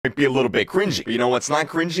Might be a little bit cringy, but you know what's not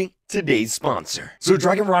cringy? Today's sponsor. So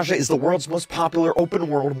Dragon Raja is the world's most popular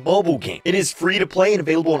open-world mobile game. It is free to play and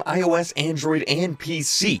available on iOS, Android, and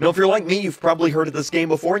PC. Now, if you're like me, you've probably heard of this game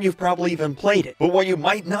before, and you've probably even played it. But what you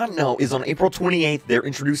might not know is on April 28th, they're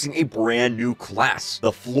introducing a brand new class,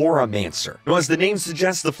 the Floramancer. Now, as the name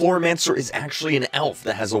suggests, the Floramancer is actually an elf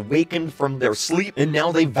that has awakened from their sleep, and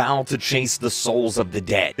now they vow to chase the souls of the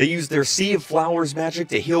dead. They use their Sea of Flowers magic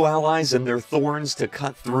to heal allies and their thorns to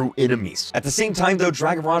cut through enemies. At the same time, though,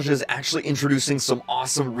 Dragon Raja is actually introducing some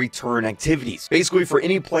awesome return activities. Basically, for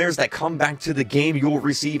any players that come back to the game, you will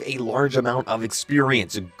receive a large amount of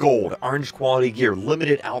experience, gold, orange quality gear,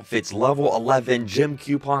 limited outfits, level 11, gem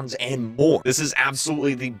coupons, and more. This is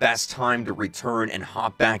absolutely the best time to return and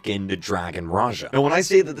hop back into Dragon Raja. Now, when I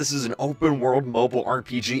say that this is an open world mobile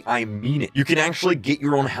RPG, I mean it. You can actually get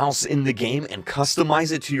your own house in the game and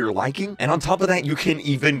customize it to your liking, and on top of that, you can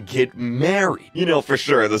even get married. You know for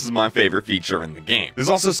sure, this is my favorite feature in the game. There's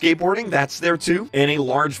also skateboarding, that's there too, and a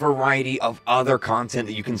large variety of other content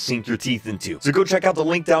that you can sink your teeth into. So go check out the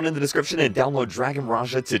link down in the description and download Dragon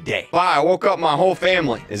Raja today. Bye, I woke up my whole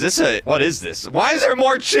family. What is this? Why is there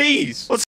more cheese? Let's